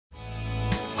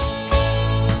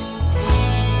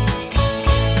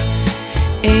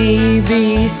A,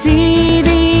 B, C, D,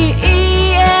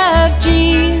 E, F,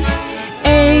 G,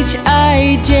 H,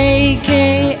 I, J,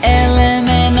 K, L, M,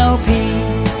 N, O, P,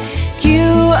 Q,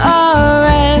 R,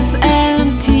 S,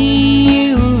 and T,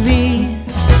 U, V.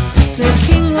 The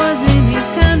king was in his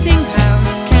counting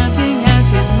house, counting out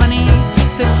his money.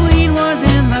 The queen was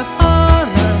in the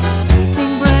parlor,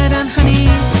 eating bread and honey.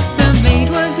 The maid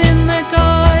was in the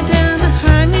garden,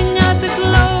 hanging out the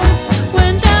clothes.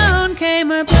 When down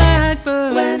came a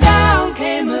blackbird, when down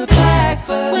came a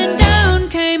blackbird, when down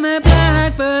came a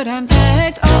blackbird and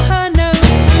pecked off her nose.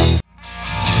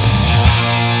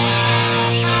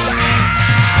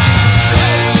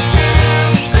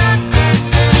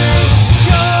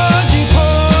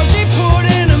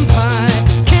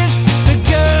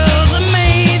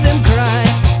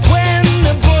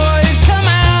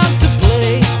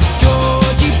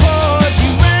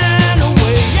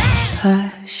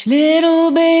 Hush, little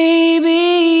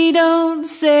baby, don't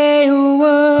say a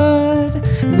word.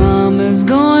 Mama's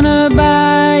gonna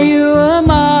buy you a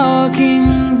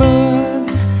mockingbird.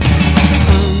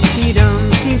 Humpty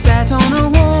Dumpty sat on a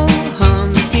wall.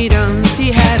 Humpty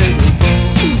Dumpty had a good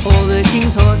fall. All the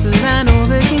king's horses and all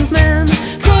the king's men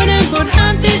couldn't put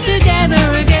Humpty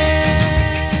together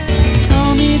again.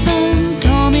 Tommy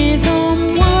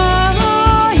Thumb, where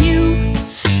are you?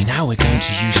 Now we're going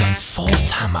to use a fourth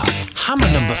hammer. Hammer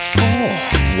number 4.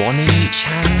 One in each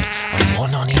hand and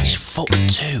one on each foot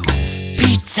too.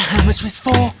 Pizza hammers with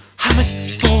 4 hammers,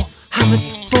 4 hammers,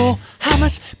 4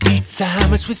 hammers. Pizza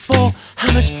hammers with 4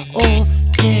 hammers all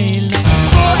day long.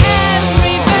 For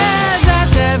every bear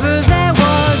that ever there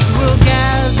was, we'll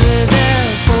gather there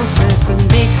for certain,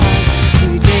 because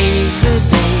today's the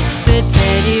day the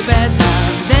teddy bears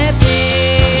have their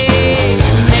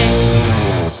picnic.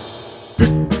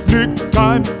 Picnic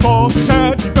time for the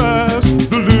teddy bears.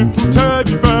 The little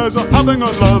teddy bears are having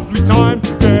a lovely time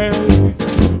today.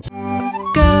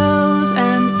 Girls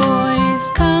and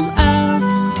boys come out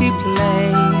to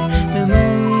play. The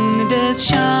moon does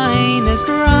shine as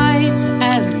bright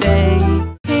as day.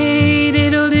 Hey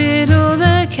diddle diddle,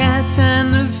 the cat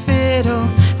and the fiddle.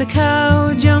 The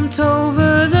cow jumped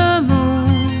over the moon.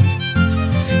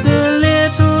 The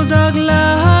little dog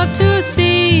loved to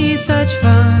see such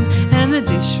fun, and the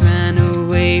dish ran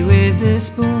away with the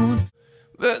spoon.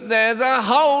 But there's a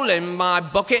hole in my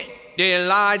bucket, dear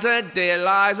Liza, dear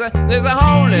Liza. There's a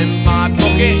hole in my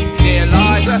bucket, dear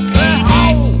Liza.